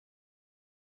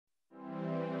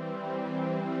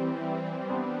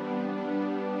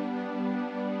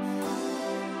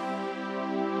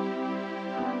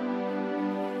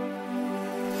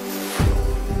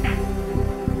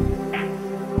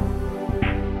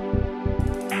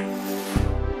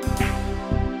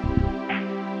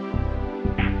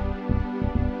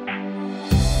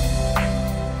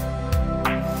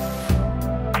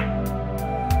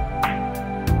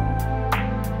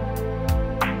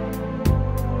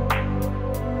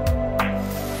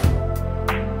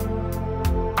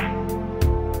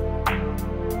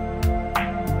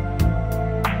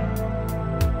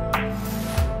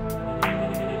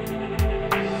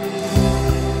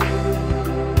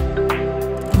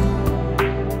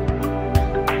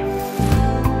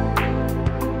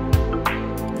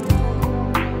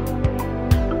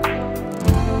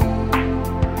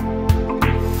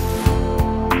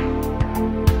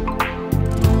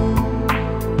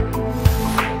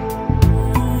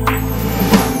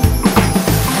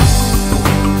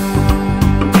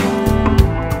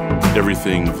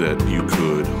everything that you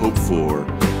could hope for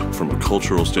from a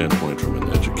cultural standpoint, from an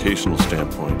educational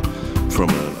standpoint, from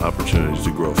an opportunity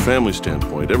to grow a family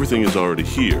standpoint. Everything is already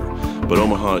here, but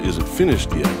Omaha isn't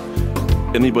finished yet.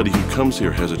 Anybody who comes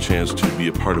here has a chance to be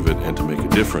a part of it and to make a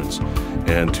difference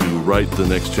and to write the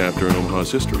next chapter in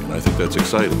Omaha's history. And I think that's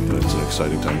exciting, and it's an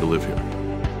exciting time to live here.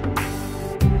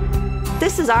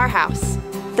 This is our house.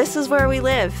 This is where we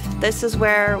live. This is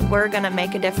where we're going to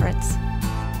make a difference.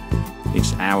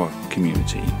 It's our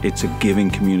community. It's a giving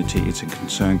community. It's a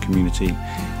concerned community.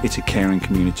 It's a caring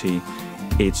community.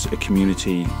 It's a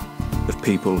community of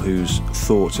people whose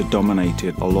thoughts are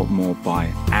dominated a lot more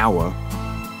by our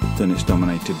than it's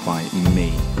dominated by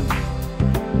me.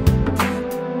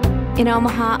 In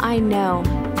Omaha, I know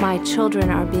my children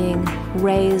are being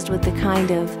raised with the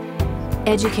kind of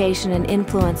education and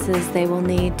influences they will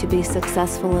need to be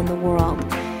successful in the world.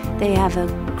 They have a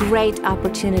great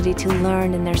opportunity to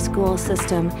learn in their school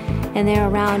system, and they're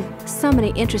around so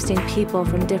many interesting people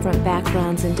from different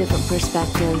backgrounds and different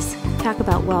perspectives. Talk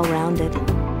about well-rounded.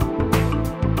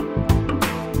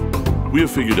 We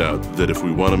have figured out that if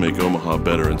we want to make Omaha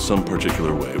better in some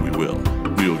particular way, we will.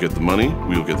 We will get the money,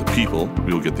 we will get the people,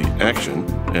 we will get the action,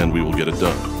 and we will get it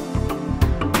done.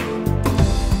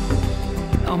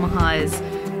 Omaha is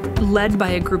led by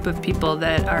a group of people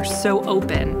that are so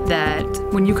open that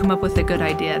when you come up with a good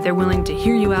idea, they're willing to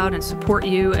hear you out and support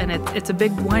you, and it's a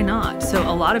big why not. So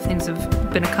a lot of things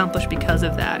have been accomplished because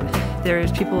of that.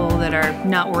 There's people that are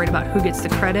not worried about who gets the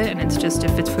credit, and it's just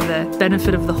if it's for the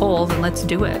benefit of the whole, then let's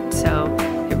do it. So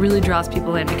it really draws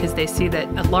people in because they see that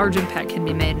a large impact can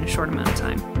be made in a short amount of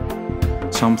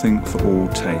time. Something for all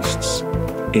tastes.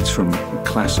 It's from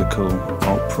classical,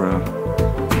 opera,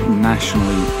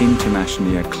 nationally,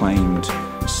 internationally acclaimed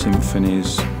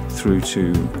symphonies through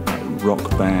to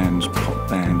rock bands, pop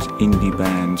bands, indie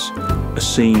bands, a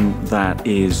scene that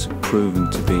is proven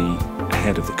to be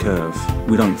ahead of the curve.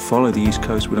 We don't follow the East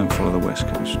Coast, we don't follow the West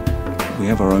Coast. We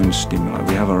have our own stimuli,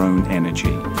 we have our own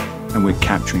energy, and we're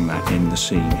capturing that in the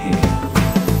scene here.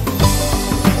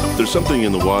 There's something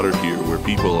in the water here where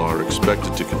people are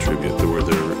expected to contribute, where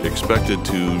they're expected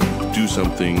to do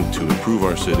something to improve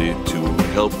our city, to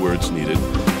help where it's needed,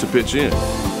 to pitch in.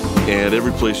 And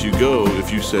every place you go,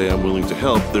 if you say, I'm willing to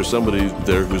help, there's somebody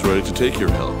there who's ready to take your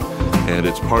help. And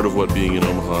it's part of what being in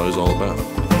Omaha is all about.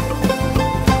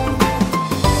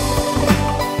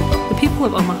 The people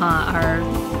of Omaha are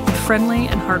friendly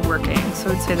and hardworking, so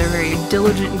I'd say they're a very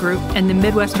diligent group, and the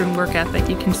Midwestern work ethic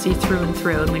you can see through and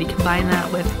through, and when you combine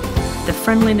that with the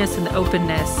friendliness and the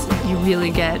openness, you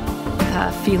really get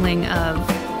a feeling of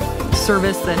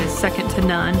service that is second to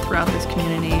none throughout this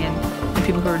community, and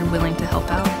people who are willing to help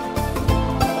out.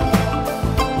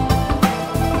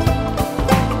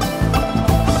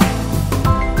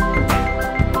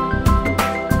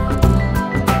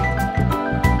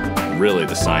 Really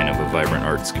the sign of a vibrant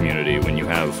arts community when you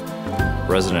have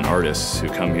resident artists who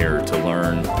come here to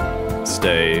learn,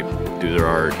 stay, do their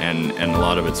art, and a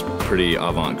lot of it's pretty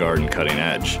avant-garde and cutting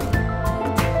edge.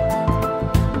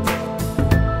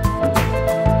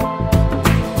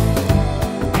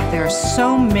 There are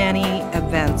so many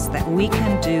events that we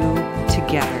can do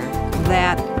together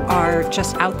that are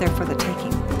just out there for the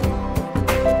taking.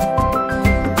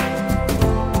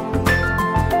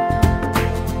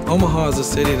 Omaha is a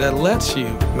city that lets you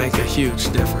make a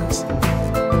huge difference.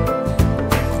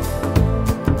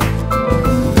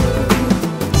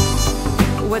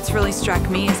 What's really struck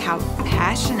me is how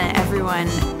passionate everyone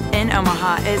in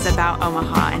Omaha is about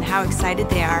Omaha and how excited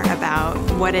they are about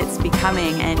what it's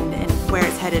becoming and where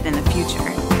it's headed in the future.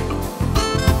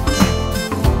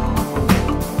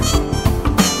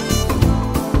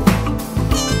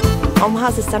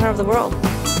 Omaha's the center of the world.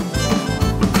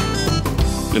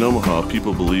 In Omaha,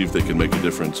 people believe they can make a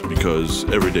difference because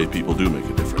everyday people do make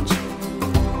a difference.